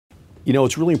You know,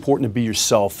 it's really important to be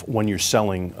yourself when you're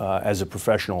selling as a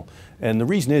professional. And the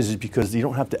reason is because you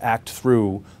don't have to act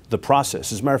through the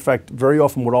process. As a matter of fact, very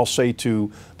often what I'll say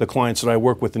to the clients that I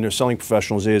work with and their selling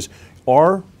professionals is,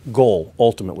 our goal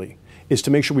ultimately is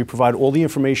to make sure we provide all the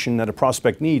information that a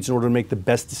prospect needs in order to make the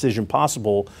best decision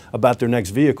possible about their next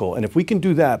vehicle. And if we can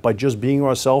do that by just being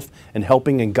ourselves and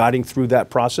helping and guiding through that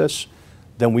process,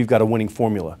 then we've got a winning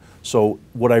formula. So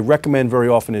what I recommend very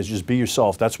often is just be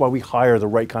yourself. That's why we hire the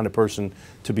right kind of person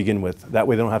to begin with. That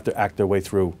way they don't have to act their way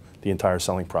through the entire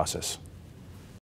selling process.